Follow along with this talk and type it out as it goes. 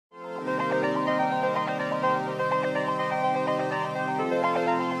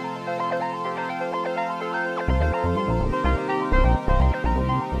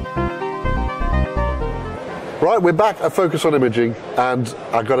Right, we're back at Focus on Imaging, and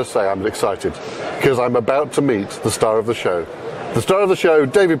I've got to say I'm excited because I'm about to meet the star of the show. The star of the show,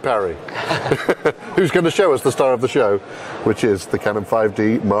 David Parry, who's going to show us the star of the show, which is the Canon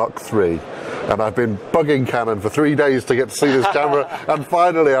 5D Mark III. And I've been bugging Canon for 3 days to get to see this camera, and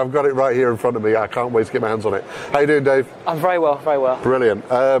finally I've got it right here in front of me. I can't wait to get my hands on it. How you doing, Dave? I'm very well, very well. Brilliant.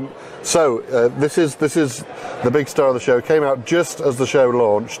 This is the big star of the show. Came out just as the show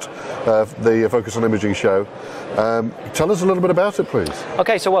launched, the Focus on Imaging show. Tell us a little bit about it, please.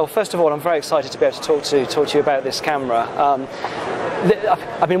 Okay, so well, first of all, I'm very excited to be able to talk to you about this camera.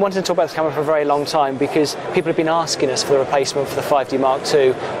 I've been wanting to talk about this camera for a very long time because people have been asking us for the replacement for the 5D Mark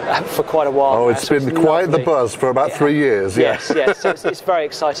II for quite a while. Oh, it's been quite the buzz for about 3 years. Yes, yes. So it's very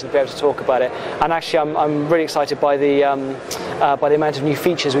exciting to be able to talk about it. And actually, I'm really excited by the amount of new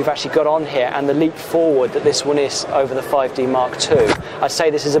features we've actually got on here and the leap forward that this one is over the 5D Mark II. I'd say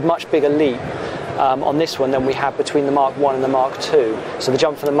this is a much bigger leap on this one than we have between the Mark I and the Mark II. So the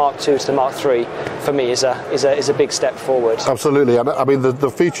jump from the Mark II to the Mark III for me is a big step forward. Absolutely. I mean, the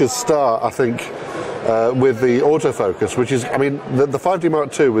features start, I think, with the autofocus, which is, I mean, the 5D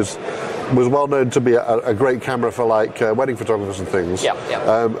Mark II was well known to be a great camera for like wedding photographers and things. Yeah,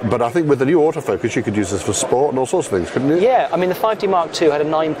 yeah. But I think with the new autofocus, you could use this for sport and all sorts of things, couldn't you? Yeah, I mean, the 5D Mark II had a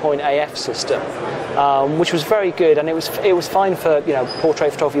 9-point AF system, which was very good, and it was fine for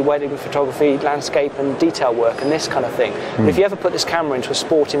portrait photography, wedding photography, landscape, and detail work, and this kind of thing. But if you ever put this camera into a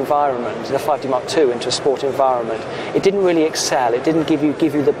sport environment, the 5D Mark II into a sport environment, it didn't really excel. It didn't give you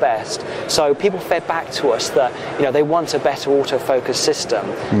the best. So people fed back to us that they want a better autofocus system,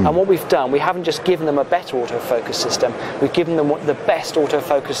 and what we've done, we haven't just given them a better autofocus system, we've given them the best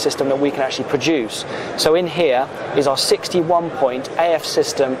autofocus system that we can actually produce. So in here is our 61-point AF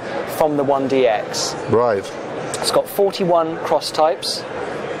system from the 1DX. Right. It's got 41 cross types.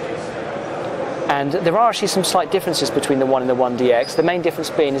 And there are actually some slight differences between the 1 and the 1DX. The main difference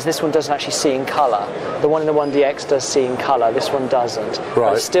being is this one doesn't actually see in colour. The 1 in the 1DX does see in colour, this one doesn't. Right.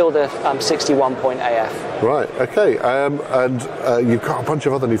 But it's still the 61-point AF. Right, okay. And you've got a bunch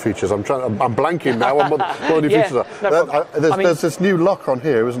of other new features. I'm blanking now on what the new features are. No, there's this new lock on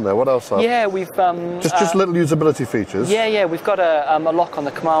here, isn't there? What else? Yeah, we've... just little usability features. Yeah, we've got a lock on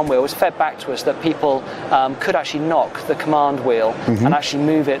the command wheel. It was fed back to us that people could actually knock the command wheel and actually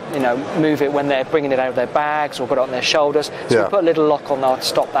move it when they're bringing it out of their bags or got it on their shoulders. So we put a little lock on there to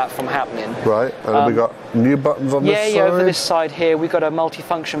stop that from happening. Right, and then we got new buttons on this side? Yeah, over this side here we've got a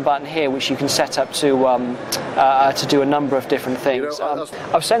multi-function button here which you can set up to do a number of different things. I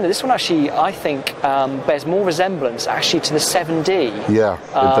was saying that this one actually, I think, bears more resemblance actually to the 7D. Yeah,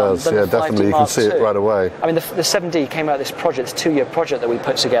 it does. Yeah, definitely. You can see it right away. I mean, the 7D came out of this project, this 2-year project that we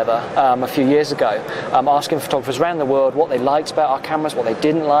put together a few years ago, asking photographers around the world what they liked about our cameras, what they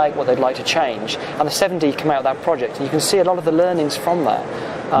didn't like, what they'd like to change. And the 7D came out of that project, and you can see a lot of the learnings from that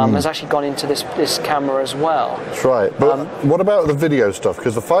has actually gone into this camera as well. That's right. But what about the video stuff?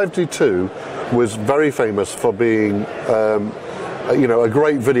 Because the 5D2 was very famous for being a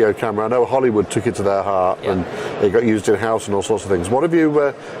great video camera. I know Hollywood took it to their heart, and it got used in house and all sorts of things. What have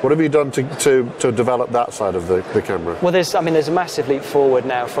you done to develop that side of the camera? Well, there's a massive leap forward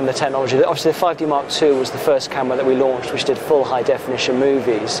now from the technology. Obviously, the 5D Mark II was the first camera that we launched, which did full high definition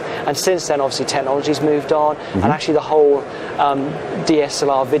movies, and since then, obviously, technology's moved on, and actually the whole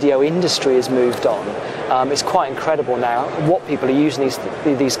DSLR video industry has moved on. It's quite incredible now what people are using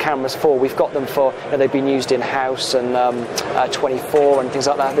these cameras for. We've got them for, they've been used in house and 24 and things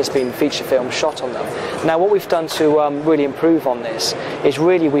like that. There's been feature film shot on them. Now what we've done to really improve on this is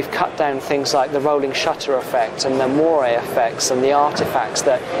really we've cut down things like the rolling shutter effect and the moire effects and the artifacts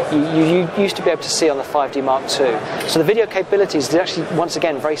that you used to be able to see on the 5D Mark II. So the video capabilities are actually, once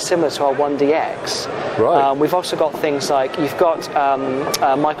again, very similar to our 1DX. Right. We've also got things like, you've got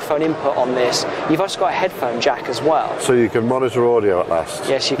a microphone input on this. You've also got a headphone jack as well. So you can monitor audio at last.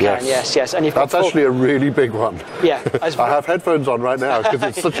 Yes, you can. Yes. And you've got That's actually a really big one. Yeah. I have headphones on right now because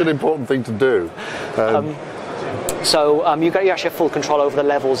it's such an important thing to do. So you actually have full control over the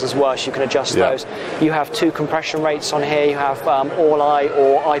levels as well, so you can adjust those. You have 2 compression rates on here. You have all-I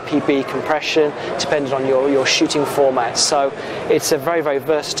or IPB compression, depending on your shooting format. So it's a very, very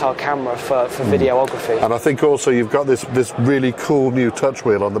versatile camera for videography. And I think also you've got this really cool new touch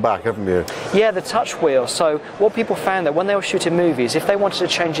wheel on the back, haven't you? Yeah, the touch wheel. So what people found that when they were shooting movies, if they wanted to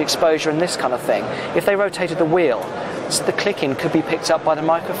change the exposure and this kind of thing, if they rotated the wheel, so the clicking could be picked up by the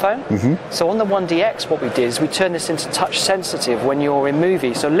microphone. So on the 1DX, what we did is we turned this into touch sensitive when you're in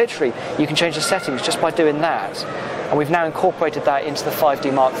movies. So literally, you can change the settings just by doing that. and we've now incorporated that into the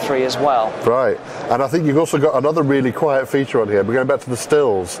 5D Mark III as well. Right, and I think you've also got another really quiet feature on here. We're going back to the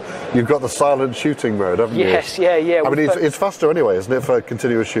stills. You've got the silent shooting mode, haven't you? Yes, yeah. I mean, it's faster anyway, isn't it, for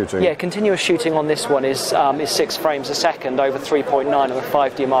continuous shooting? Yeah, continuous shooting on this one is 6 frames a second over 3.9 on the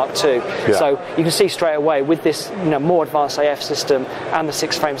 5D Mark II. Yeah. So you can see straight away with this more advanced AF system and the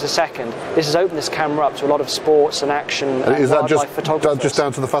 6 frames a second, this has opened this camera up to a lot of sports and action and is that wildlife photographers. just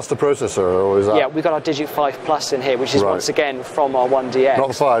down to the faster processor, or is that? Yeah, we've got our Digit 5 Plus in here, which is once again from our 1DX. Not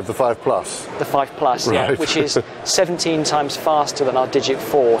the 5, the 5 Plus. The 5 Plus, yeah, which is 17 times faster than our Digit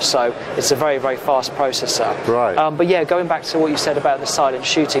 4, so it's a very, very fast processor. Right. But yeah, going back to what you said about the silent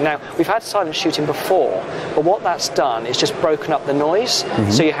shooting. Now, we've had silent shooting before, but what that's done is just broken up the noise.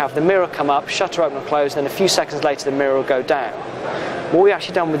 So you have the mirror come up, shutter open and close, then a few seconds later the mirror will go down. What we've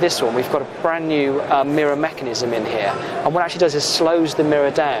actually done with this one, we've got a brand new mirror mechanism in here, and what it actually does is slows the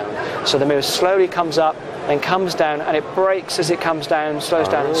mirror down. So the mirror slowly comes up, then comes down, and it breaks as it comes down, slows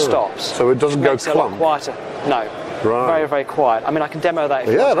down and stops. So it doesn't go makes it a lot clunk? quieter. No. Right. Very, very quiet. I mean, I can demo that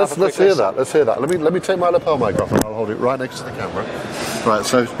if you want to have a let's quick hear listen. that. Let's hear that. Let me take my lapel microphone. I'll hold it right next to the camera. Right.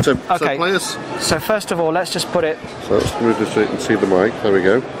 So play us. So first of all, let's just put it. So let's move this so you can see the mic. There we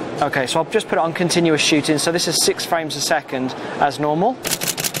go. Okay, so I'll just put it on continuous shooting. So this is 6 frames a second as normal.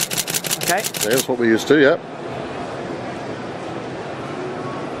 Okay. There's what we used to. Yeah.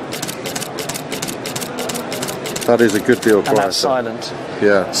 That is a good deal quieter. And that's silent.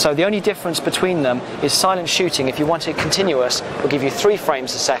 Yeah. So the only difference between them is silent shooting, if you want it continuous, will give you 3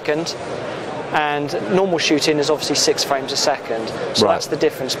 frames a second, and normal shooting is obviously 6 frames a second. So that's the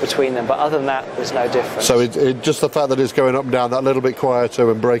difference between them, but other than that, there's no difference. So it just the fact that it's going up and down that little bit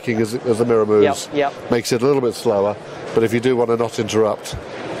quieter and braking as the mirror moves makes it a little bit slower, but if you do want to not interrupt.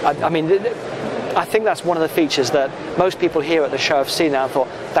 I mean, I think that's one of the features that most people here at the show have seen now and thought,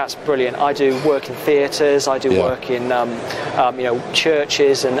 that's brilliant. I do work in theatres, I do work in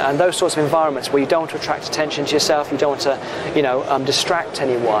churches and those sorts of environments where you don't want to attract attention to yourself, you don't want to distract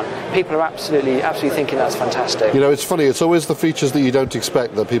anyone. People are absolutely thinking that's fantastic. You know, it's funny, it's always the features that you don't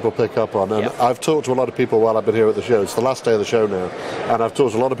expect that people pick up on, and I've talked to a lot of people while I've been here at the show. It's the last day of the show now, and I've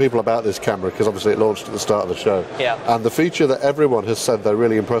talked to a lot of people about this camera because obviously it launched at the start of the show. Yeah. And the feature that everyone has said they're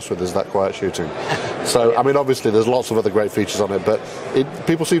really impressed with is that quiet shooting. So, I mean, obviously there's lots of other great features on it, but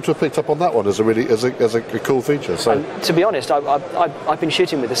people seem to have picked up on that one as a cool feature. So, and to be honest, I've been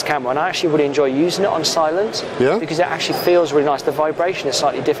shooting with this camera, and I actually really enjoy using it on silent because it actually feels really nice. The vibration is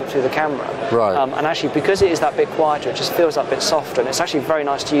slightly different through the camera, right? And actually, because it is that bit quieter, it just feels that bit softer, and it's actually very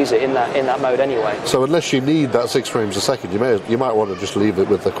nice to use it in that mode anyway. So, unless you need that 6 frames a second, you might want to just leave it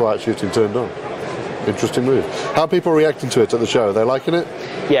with the quiet shooting turned on. Interesting move. How are people reacting to it at the show? Are they liking it?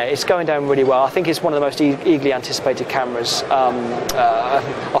 Yeah, it's going down really well. I think it's one of the most eagerly anticipated cameras of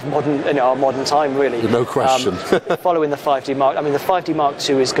modern time, really. No question. Following the 5D Mark, I mean, the 5D Mark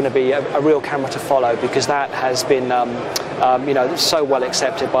II is going to be a real camera to follow because that has been, so well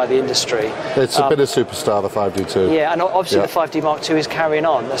accepted by the industry. It's been a superstar, the 5D II. Yeah, and obviously the 5D Mark II is carrying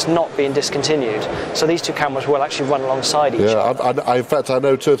on. That's not being discontinued. So these two cameras will actually run alongside each other. In fact, I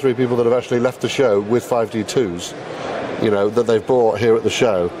know 2 or 3 people that have actually left the show with 5D2s, that they've bought here at the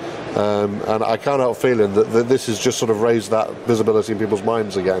show. And I can't help feeling that this has just sort of raised that visibility in people's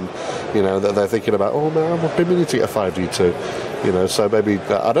minds again. That they're thinking about, oh man, I've been meaning to get a 5D2. So maybe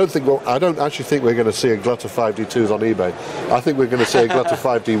I don't actually think we're going to see a glut of 5D2s on eBay. I think we're going to see a glut of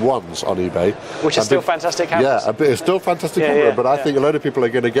 5D1s on eBay, which is still fantastic cameras. Yeah, it's still fantastic camera. But I think a load of people are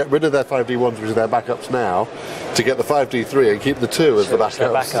going to get rid of their 5D1s, which are their backups now, to get the 5D3 and keep the 2 as the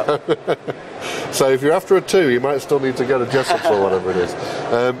backups. So if you're after a 2, you might still need to go to Jessup's or whatever it is.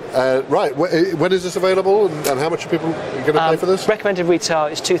 Right, when is this available, and how much are people going to pay for this? Recommended retail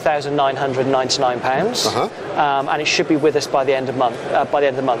is £2,999, and it should be with us by the end of the month.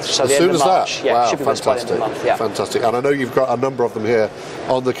 So the end of March. Yeah, wow, it should be with us by the end of the month. Yeah. Fantastic. And I know you've got a number of them here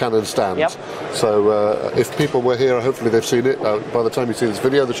on the Canon stand. Yep. So if people were here, hopefully they've seen it. By the time you see this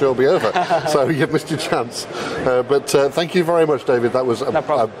video, the show will be over. So you've missed your chance. But thank you very much, David. That was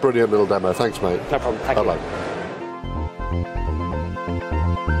a brilliant little demo. Thanks, mate. No problem. Thank you. Bye-bye.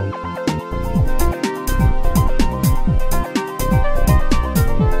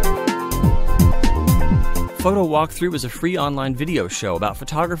 Photo Walkthrough is a free online video show about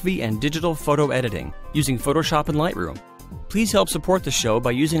photography and digital photo editing using Photoshop and Lightroom. Please help support the show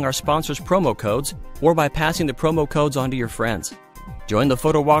by using our sponsors' promo codes or by passing the promo codes on to your friends. Join the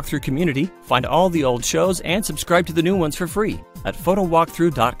Photo Walkthrough community, find all the old shows, and subscribe to the new ones for free at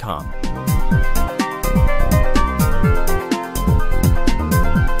photowalkthrough.com.